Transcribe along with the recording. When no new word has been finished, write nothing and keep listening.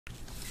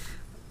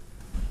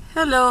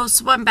Hello,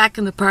 so I'm back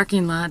in the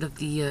parking lot of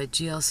the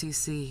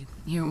GLCC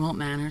here in Walt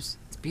Manors.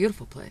 It's a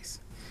beautiful place.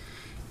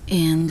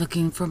 And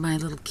looking for my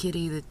little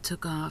kitty that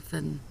took off.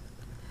 And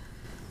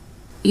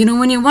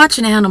when you watch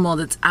an animal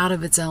that's out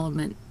of its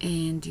element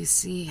and you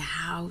see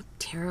how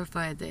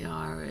terrified they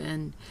are,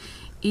 and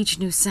each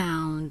new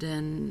sound,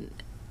 and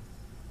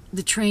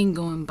the train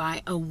going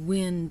by, a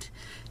wind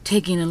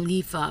taking a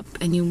leaf up,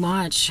 and you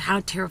watch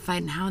how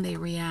terrified and how they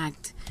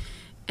react.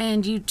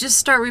 And you just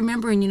start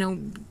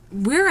remembering,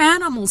 we're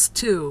animals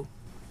too.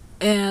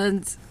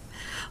 And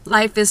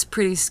life is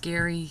pretty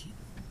scary.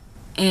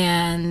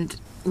 And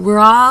we're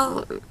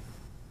all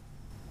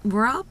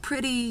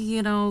pretty,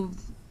 I don't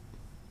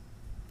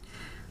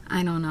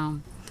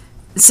know,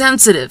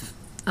 sensitive.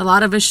 A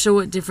lot of us show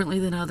it differently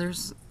than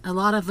others. A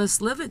lot of us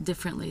live it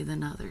differently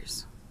than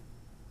others.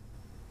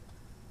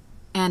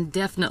 And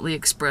definitely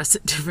express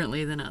it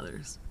differently than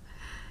others.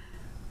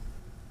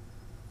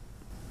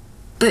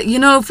 But,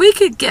 if we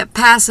could get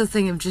past the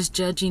thing of just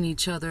judging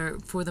each other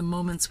for the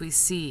moments we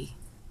see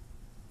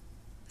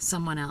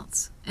someone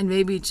else, and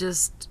maybe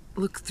just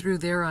look through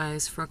their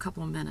eyes for a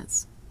couple of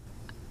minutes,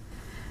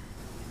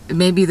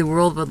 maybe the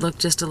world would look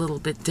just a little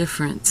bit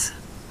different,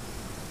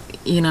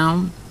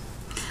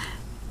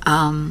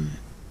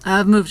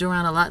 I've moved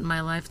around a lot in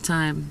my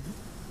lifetime.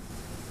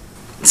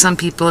 Some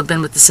people have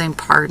been with the same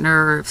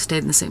partner or have stayed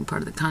in the same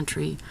part of the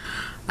country.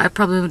 I've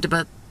probably moved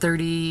about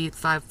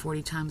 35,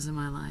 40 times in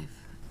my life.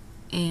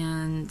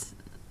 And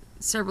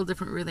several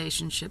different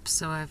relationships,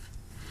 so I've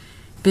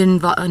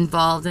been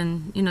involved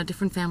in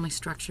different family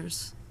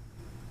structures,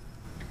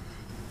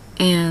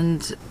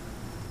 and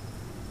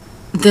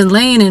then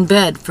laying in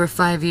bed for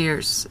 5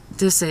 years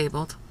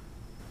disabled,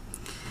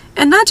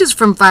 and not just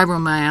from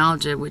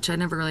fibromyalgia, which I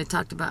never really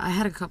talked about. I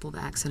had a couple of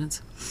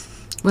accidents.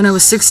 When I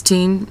was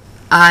 16,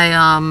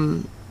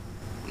 I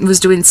was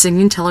doing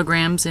singing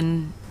telegrams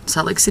in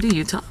Salt Lake City,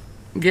 Utah.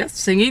 Yes,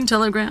 singing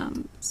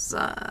telegrams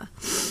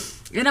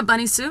in a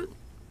bunny suit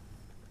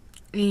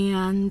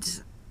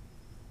and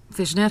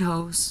fishnet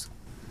hose.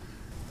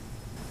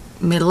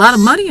 Made a lot of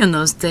money in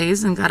those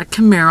days and got a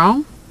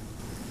Camaro.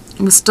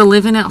 I was still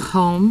living at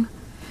home.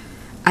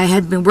 I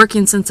had been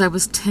working since I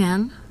was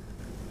 10,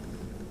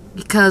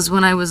 because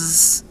when I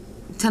was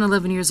 10,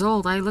 11 years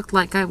old, I looked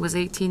like I was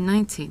 18,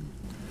 19.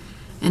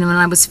 And when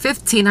I was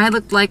 15, I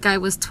looked like I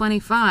was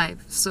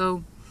 25.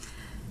 So,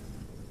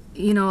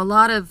 a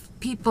lot of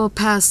people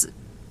pass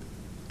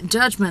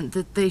judgment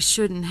that they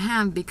shouldn't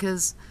have,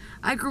 because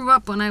I grew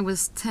up when I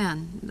was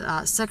 10,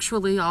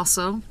 sexually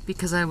also,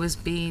 because I was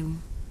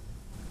being,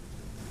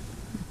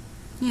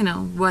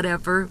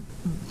 whatever,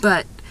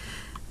 but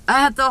I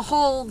had the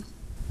whole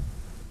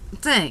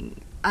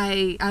thing.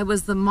 I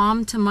was the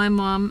mom to my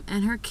mom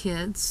and her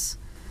kids.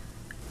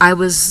 I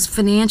was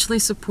financially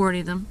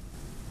supporting them,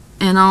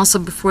 and also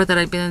before that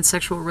I'd been in a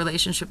sexual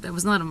relationship that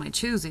was not of my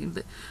choosing,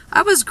 but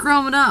I was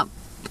grown up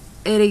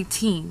at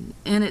 18,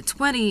 and at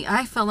 20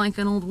 I felt like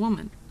an old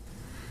woman.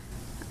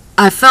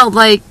 I felt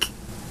like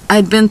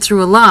I'd been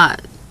through a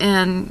lot,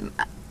 and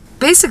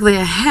basically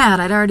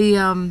I'd already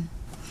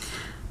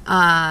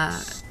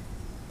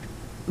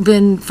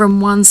been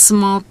from one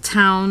small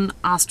town,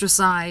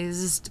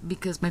 ostracized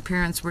because my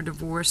parents were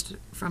divorced,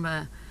 from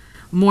a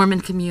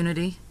Mormon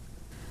community.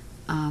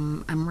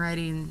 I'm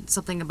writing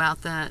something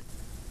about that,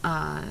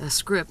 a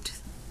script,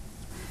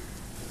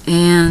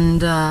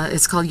 and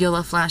it's called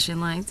Yellow Flashing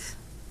Light.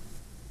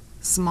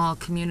 Small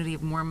community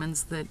of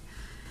Mormons that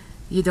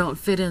you don't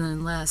fit in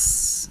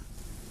unless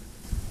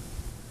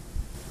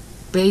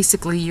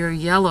basically you're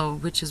yellow,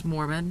 which is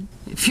Mormon.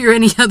 If you're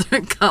any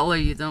other color,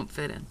 you don't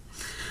fit in.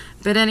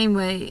 But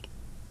anyway,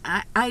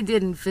 I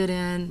didn't fit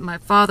in. My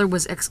father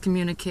was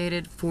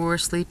excommunicated for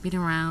sleeping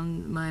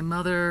around. My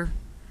mother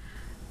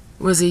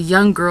was a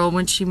young girl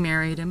when she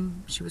married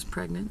him. She was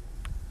pregnant,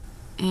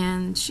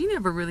 and she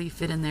never really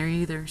fit in there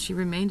either. She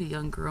remained a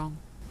young girl.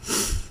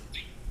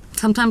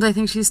 Sometimes I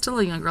think she's still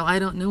a young girl. I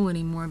don't know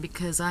anymore,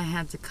 because I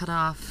had to cut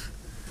off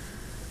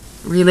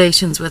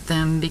relations with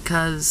them,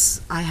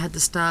 because I had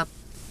to stop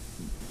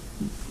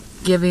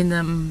giving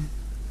them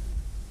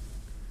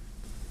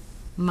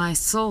my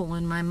soul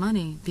and my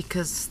money,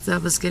 because I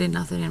was getting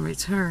nothing in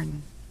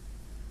return.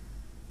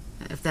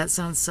 If that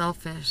sounds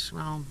selfish,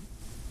 well,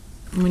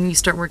 when you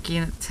start working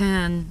at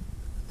 10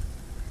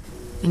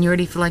 and you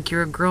already feel like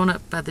you're a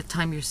grown-up by the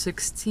time you're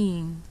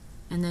 16,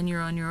 and then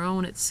you're on your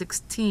own at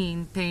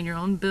 16, paying your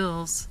own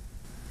bills,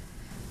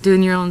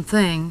 doing your own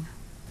thing.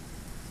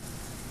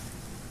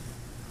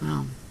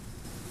 Well,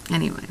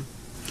 anyway.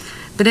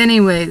 But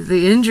anyway,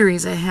 the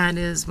injuries I had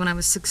is when I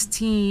was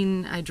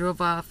 16, I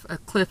drove off a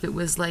cliff. It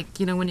was like,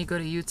 when you go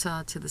to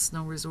Utah to the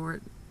snow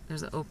resort,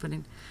 there's an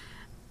opening.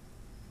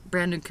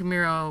 Brand new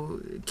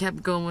Camaro,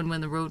 kept going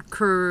when the road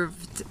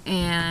curved,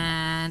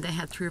 and I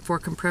had 3 or 4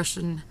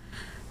 compression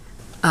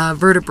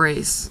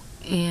vertebrae.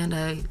 And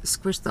I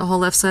squished the whole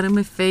left side of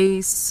my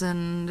face,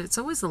 and it's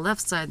always the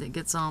left side that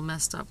gets all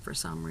messed up for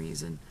some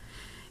reason.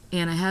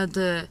 And I had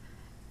to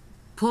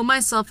pull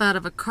myself out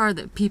of a car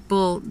that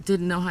people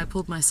didn't know how I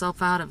pulled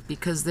myself out of,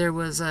 because there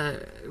was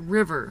a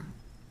river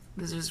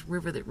There's this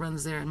river that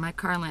runs there, and my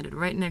car landed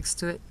right next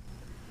to it.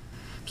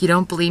 If you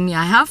don't believe me,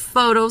 I have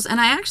photos,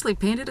 and I actually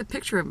painted a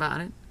picture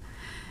about it.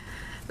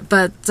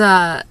 But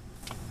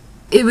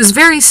it was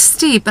very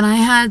steep, and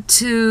I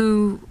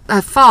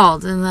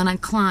falled, and then I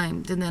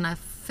climbed, and then I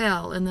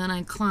fell, and then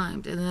I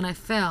climbed, and then I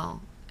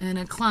fell, and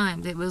I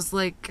climbed. It was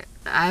like,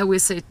 I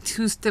always say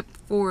 2 steps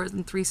forward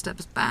and 3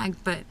 steps back,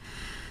 but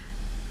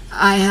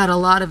I had a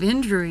lot of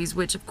injuries,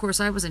 which of course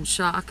I was in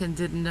shock and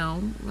didn't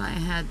know. I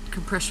had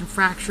compression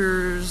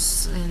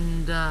fractures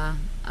and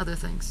other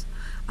things.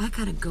 I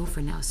gotta go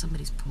for now.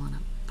 Somebody's pulling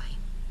up.